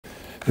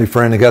Hey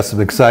friend, I got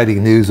some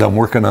exciting news. I'm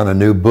working on a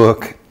new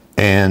book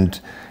and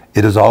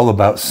it is all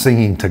about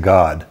singing to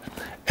God,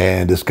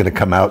 and it's going to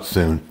come out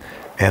soon.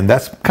 And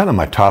that's kind of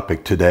my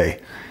topic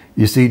today.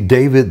 You see,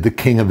 David, the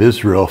king of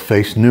Israel,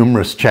 faced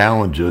numerous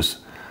challenges,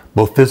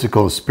 both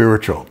physical and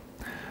spiritual.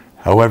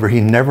 However, he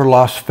never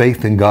lost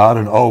faith in God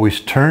and always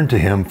turned to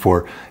him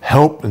for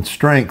help and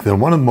strength. And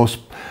one of the most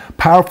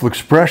powerful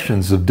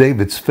expressions of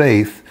David's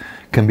faith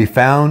can be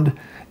found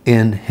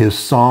in his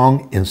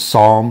song in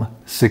Psalm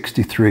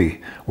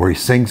 63, where he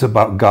sings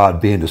about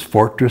God being his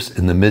fortress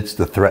in the midst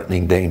of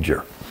threatening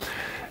danger.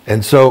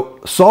 And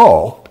so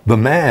Saul, the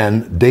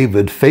man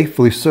David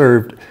faithfully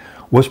served,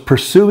 was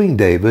pursuing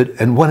David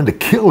and wanted to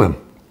kill him.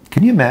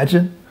 Can you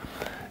imagine?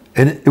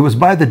 And it was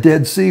by the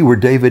Dead Sea where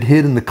David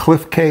hid in the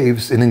cliff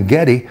caves in En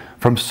Gedi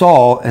from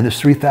Saul and his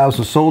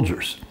 3,000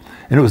 soldiers.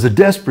 And it was a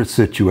desperate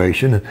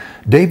situation. And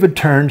David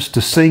turns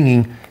to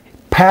singing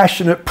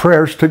passionate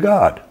prayers to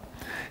God.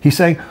 He's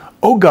saying,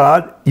 "Oh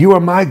God, you are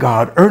my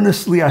God.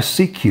 Earnestly I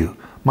seek you.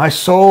 My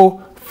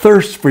soul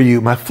thirsts for you.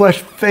 My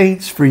flesh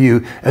faints for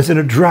you, as in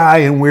a dry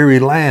and weary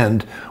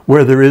land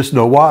where there is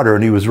no water."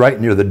 And he was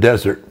right near the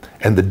desert,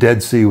 and the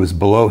Dead Sea was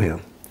below him.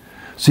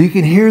 So you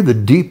can hear the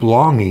deep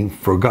longing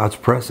for God's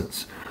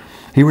presence.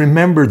 He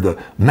remembered the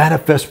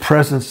manifest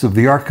presence of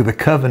the Ark of the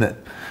Covenant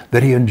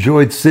that he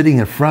enjoyed sitting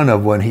in front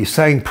of when he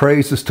sang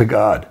praises to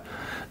God.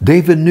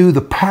 David knew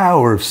the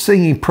power of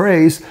singing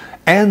praise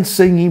and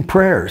singing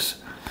prayers.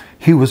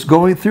 He was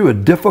going through a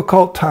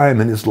difficult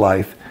time in his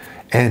life,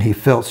 and he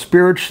felt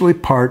spiritually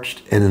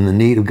parched and in the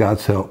need of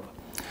God's help.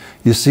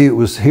 You see, it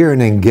was here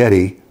in En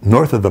Gedi,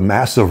 north of the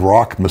massive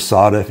rock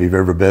Masada, if you've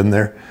ever been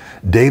there,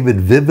 David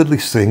vividly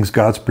sings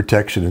God's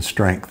protection and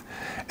strength.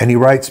 And he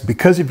writes,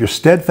 "Because of your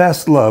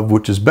steadfast love,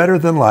 which is better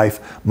than life,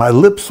 my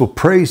lips will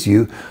praise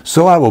you,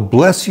 so I will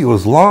bless you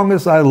as long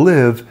as I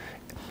live,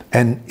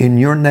 and in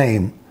your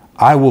name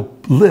I will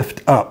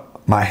lift up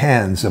my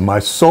hands, and my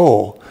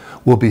soul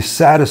will be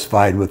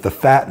satisfied with the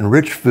fat and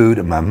rich food,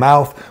 and my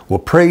mouth will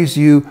praise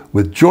you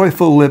with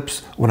joyful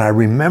lips when I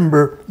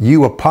remember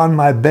you upon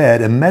my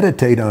bed and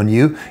meditate on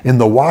you in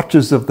the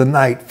watches of the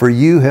night, for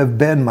you have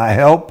been my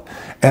help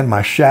and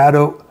my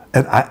shadow,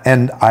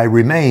 and I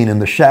remain in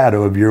the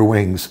shadow of your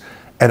wings,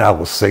 and I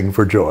will sing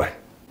for joy."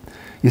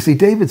 You see,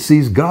 David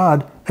sees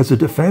God as a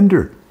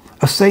defender,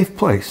 a safe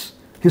place,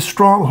 his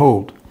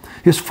stronghold,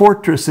 his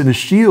fortress and his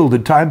shield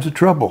in times of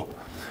trouble.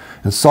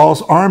 And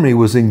Saul's army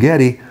was in En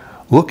Gedi,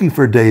 looking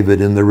for David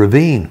in the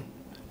ravine,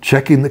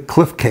 checking the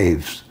cliff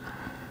caves.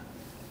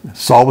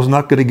 Saul was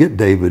not going to get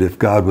David if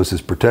God was his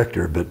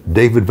protector, but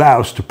David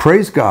vows to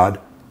praise God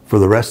for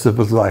the rest of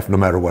his life, no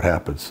matter what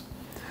happens.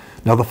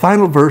 Now, the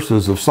final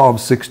verses of Psalm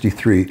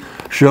 63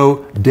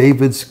 show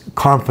David's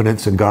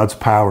confidence in God's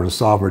power and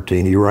sovereignty.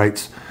 And he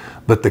writes,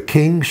 "But the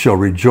king shall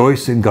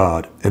rejoice in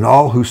God, and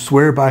all who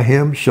swear by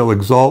him shall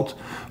exult,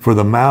 for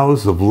the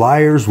mouths of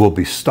liars will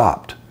be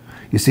stopped."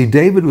 You see,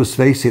 David was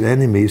facing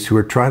enemies who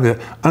were trying to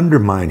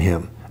undermine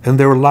him, and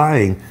they were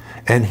lying,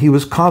 and he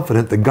was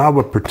confident that God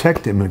would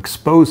protect him and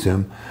expose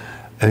him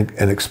and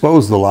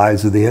expose the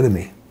lies of the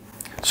enemy.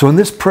 So in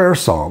this prayer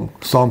psalm,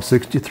 Psalm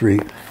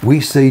 63,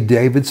 we see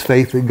David's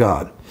faith in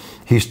God.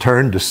 He's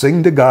turned to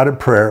sing to God in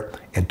prayer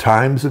in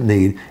times of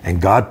need, and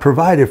God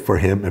provided for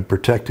him and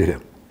protected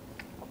him.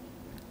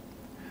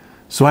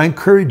 So I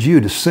encourage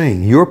you to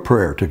sing your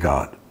prayer to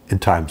God in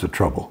times of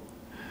trouble.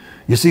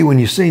 You see, when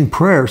you sing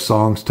prayer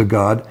songs to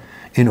God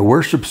in a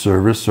worship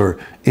service or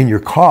in your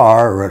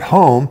car or at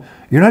home,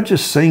 you're not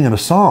just singing a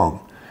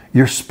song.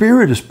 Your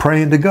spirit is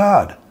praying to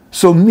God.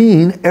 So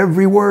mean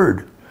every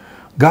word.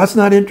 God's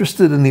not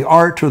interested in the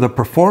art or the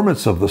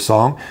performance of the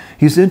song.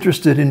 He's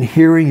interested in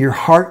hearing your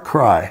heart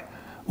cry,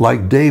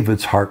 like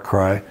David's heart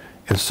cry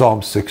in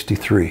Psalm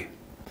 63.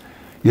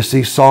 You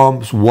see,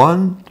 Psalms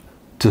 1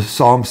 to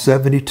Psalm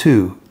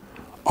 72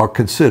 are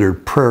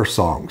considered prayer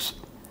songs.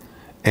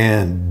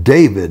 And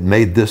David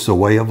made this a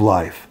way of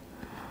life.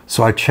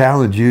 So I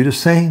challenge you to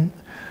sing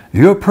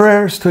your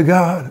prayers to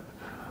God.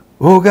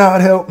 "Oh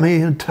God, help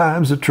me in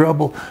times of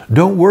trouble."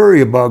 Don't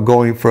worry about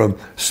going from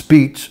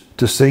speech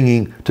to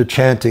singing to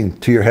chanting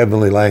to your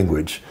heavenly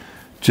language.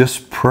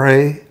 Just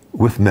pray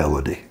with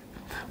melody.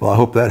 Well, I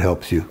hope that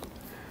helps you.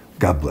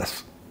 God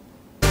bless.